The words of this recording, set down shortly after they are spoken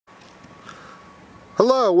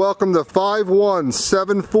Hello, welcome to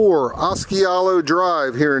 5174 Osceola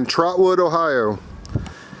Drive here in Trotwood, Ohio.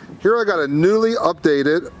 Here I got a newly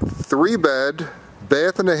updated 3-bed,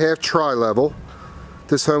 bath and a half tri-level.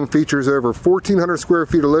 This home features over 1,400 square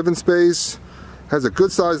feet of living space, has a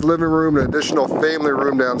good sized living room and an additional family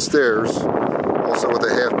room downstairs, also with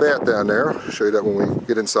a half bath down there. I'll show you that when we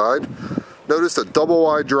get inside. Notice a double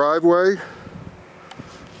wide driveway.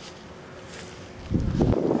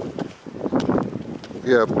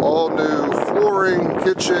 You have all new flooring,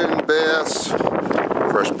 kitchen, baths,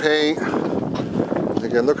 fresh paint.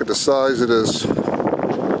 Again, look at the size of this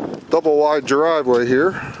double wide driveway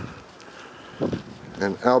here.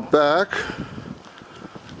 And out back,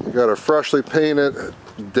 you got a freshly painted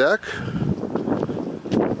deck.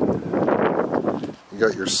 You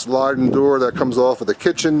got your sliding door that comes off of the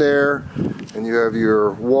kitchen there, and you have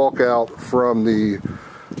your walkout from the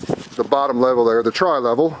bottom level there, the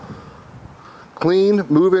tri-level. Clean,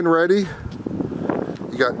 move-in ready.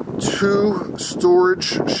 You got two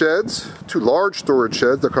storage sheds, two large storage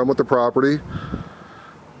sheds that come with the property.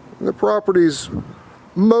 And the property's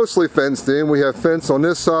mostly fenced in. We have fence on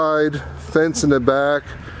this side, fence in the back.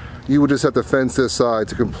 You would just have to fence this side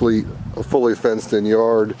to complete a fully fenced in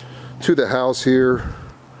yard to the house here.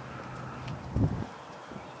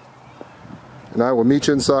 And I will meet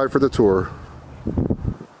you inside for the tour.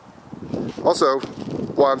 Also,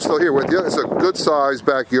 while I'm still here with you, it's a good sized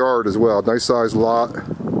backyard as well. Nice sized lot.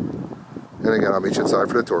 And again, I'll meet you inside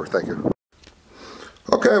for the tour. Thank you.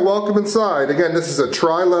 Okay, welcome inside. Again, this is a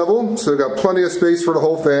tri-level, so we've got plenty of space for the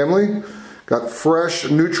whole family. Got fresh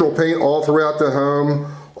neutral paint all throughout the home.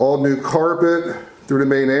 All new carpet through the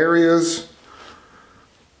main areas.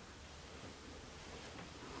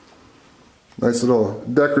 Nice little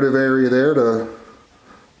decorative area there, the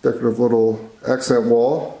decorative little accent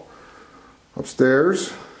wall.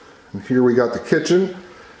 Upstairs, and here we got the kitchen.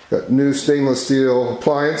 Got new stainless steel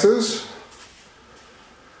appliances,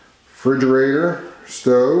 refrigerator,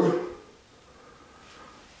 stove.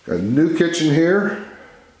 Got a new kitchen here.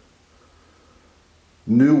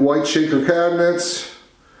 New white shaker cabinets,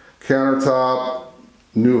 countertop,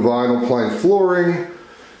 new vinyl plank flooring.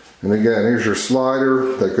 And again, here's your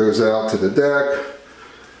slider that goes out to the deck.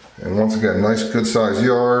 And once again, nice good sized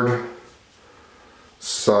yard.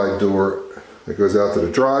 Side door that goes out to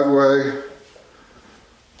the driveway.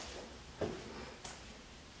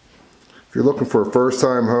 If you're looking for a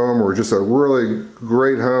first-time home or just a really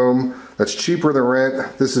great home that's cheaper than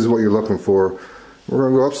rent, this is what you're looking for. We're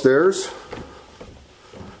going to go upstairs.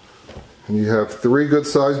 And you have 3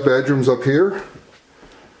 good-sized bedrooms up here.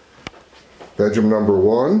 Bedroom number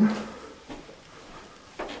 1.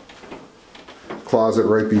 Closet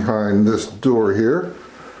right behind this door here.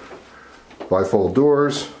 Bifold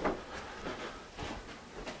doors.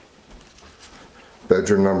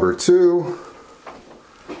 Bedroom number 2.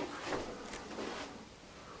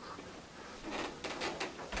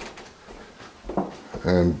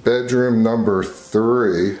 And bedroom number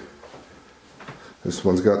 3. This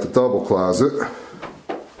one's got the double closet.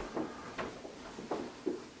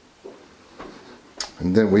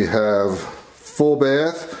 And then we have full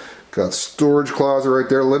bath. Got storage closet right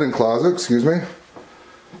there, linen closet, excuse me.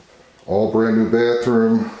 All brand new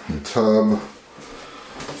bathroom, tub,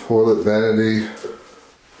 toilet vanity.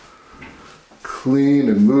 Clean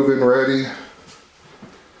and move-in ready.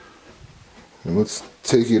 And let's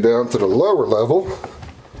take you down to the lower level.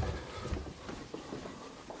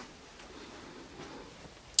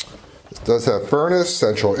 This does have furnace,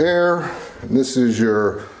 central air, and this is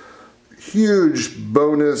your huge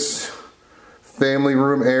bonus family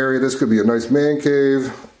room area. This could be a nice man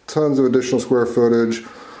cave, tons of additional square footage,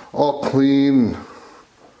 all clean,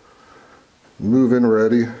 move-in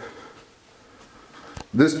ready.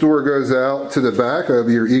 This door goes out to the back of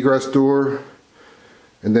your egress door,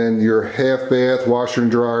 and then your half bath washer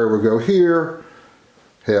and dryer will go here,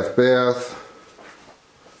 half bath,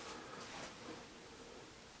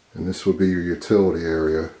 and this will be your utility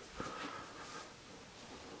area.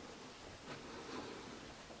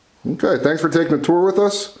 Okay, thanks for taking a tour with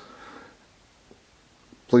us.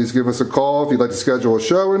 Please give us a call if you'd like to schedule a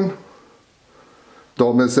showing.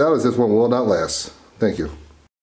 Don't miss out, as this one will not last. Thank you.